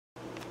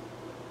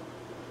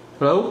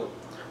Hello,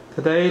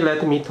 today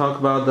let me talk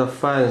about the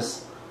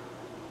fans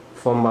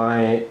for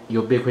my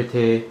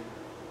Ubiquiti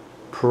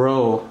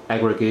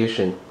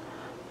Pro-Aggregation.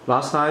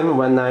 Last time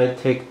when I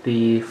take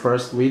the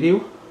first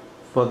video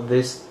for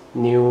this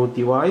new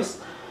device,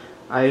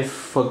 I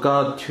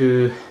forgot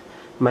to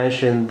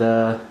mention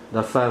the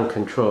fan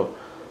control.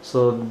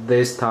 So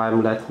this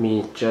time let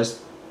me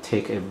just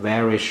take a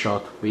very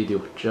short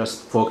video,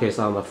 just focus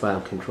on the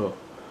fan control.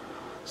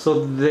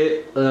 So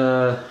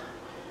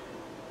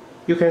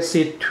you can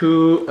see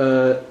two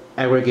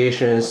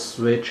aggregation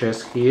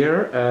switches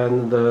here,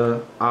 and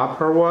the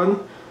upper one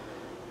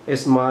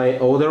is my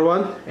older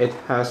one. It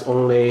has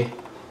only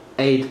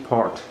 8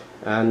 ports,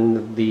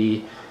 and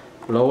the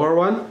lower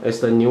one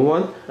is the new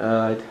one.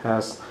 It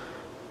has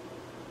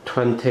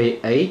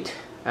 28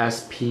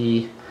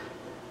 SFP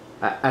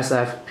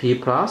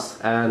plus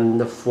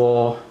and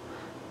 4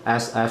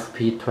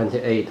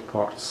 SFP28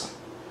 ports,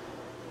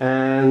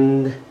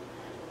 and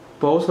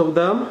both of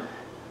them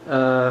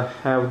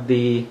have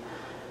the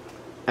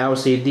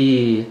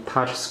LCD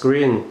touch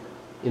screen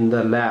in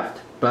the left,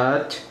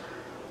 but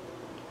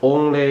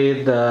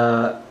only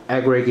the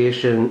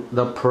aggregation,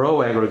 the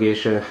Pro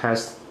aggregation,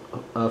 has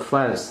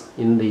fans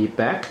in the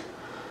back.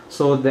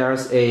 So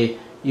there's a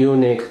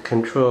unique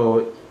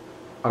control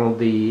on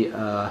the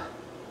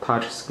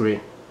touch screen.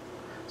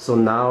 So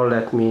now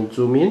let me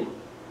zoom in.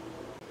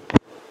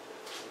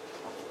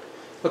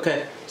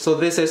 Okay, so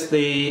this is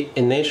the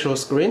initial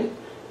screen.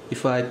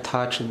 If I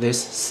touch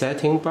this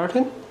setting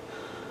button,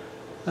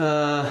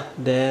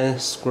 then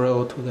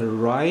scroll to the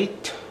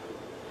right.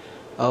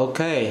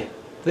 Okay,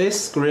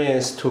 this screen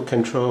is to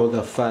control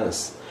the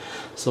fans.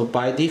 So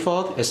by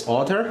default it's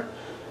auto,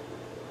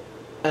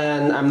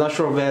 and I'm not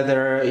sure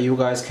whether you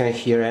guys can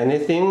hear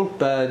anything,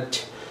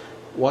 but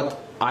what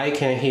I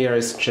can hear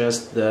is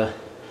just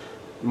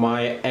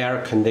my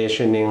air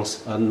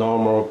conditioning's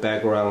normal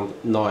background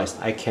noise.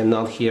 I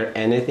cannot hear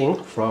anything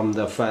from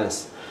the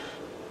fans,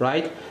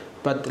 right?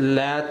 But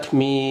let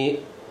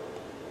me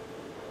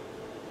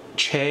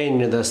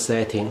change the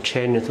setting,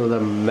 change to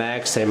the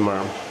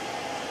maximum.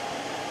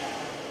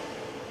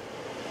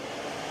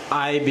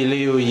 I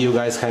believe you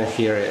guys can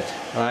hear it,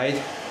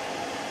 right?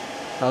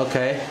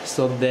 Okay,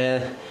 so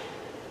then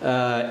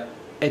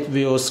it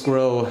will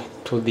scroll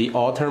to the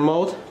auto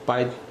mode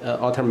by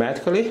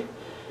automatically.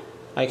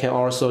 I can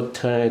also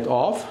turn it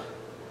off.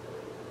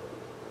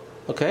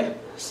 Okay,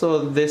 so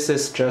this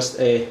is just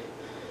a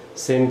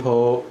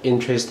simple,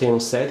 interesting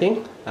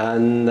setting,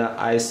 and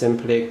I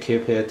simply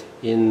keep it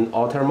in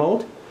auto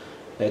mode.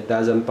 It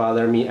doesn't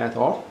bother me at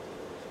all.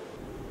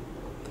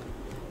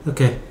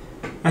 Okay,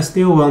 I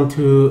still want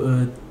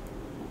to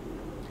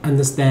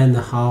understand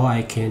how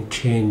I can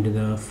change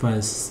the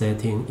fans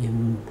setting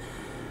in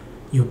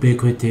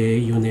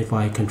Ubiquiti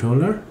UniFi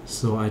controller.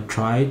 So I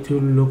try to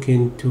look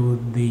into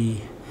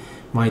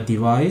my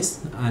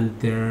device and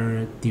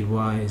their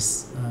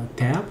device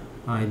tab.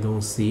 I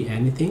don't see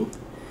anything.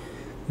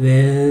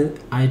 Then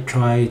I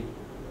try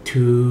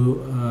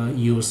to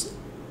use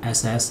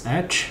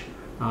SSH.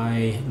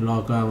 I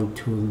log on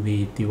to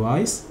the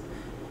device.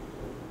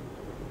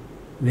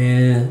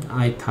 Then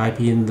I type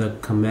in the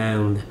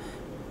command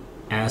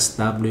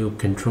SW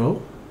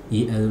control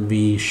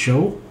env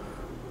show.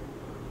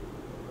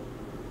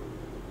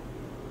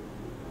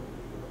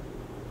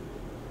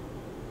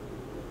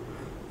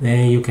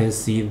 Then you can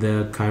see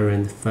the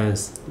current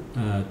fans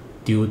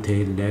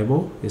duty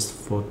level is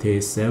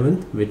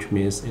 47, which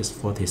means it's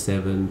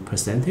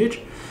 47%.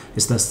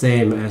 It's the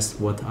same as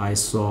what I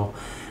saw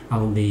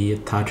on the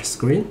touch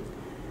screen.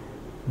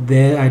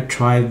 Then I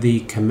try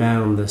the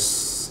command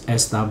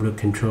SW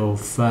control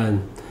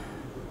fan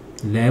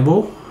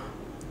level.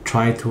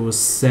 Try to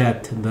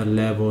set the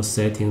level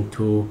setting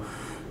to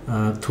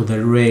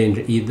the range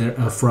either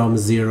from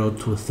 0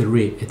 to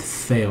 3. It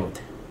failed.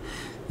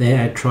 Then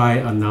I try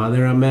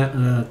another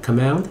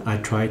command. I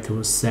try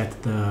to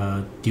set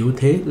the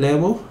duty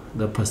level,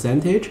 the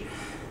percentage.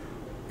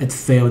 It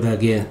failed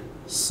again.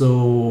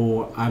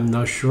 So I'm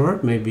not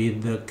sure, maybe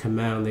the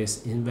command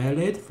is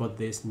invalid for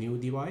this new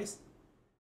device.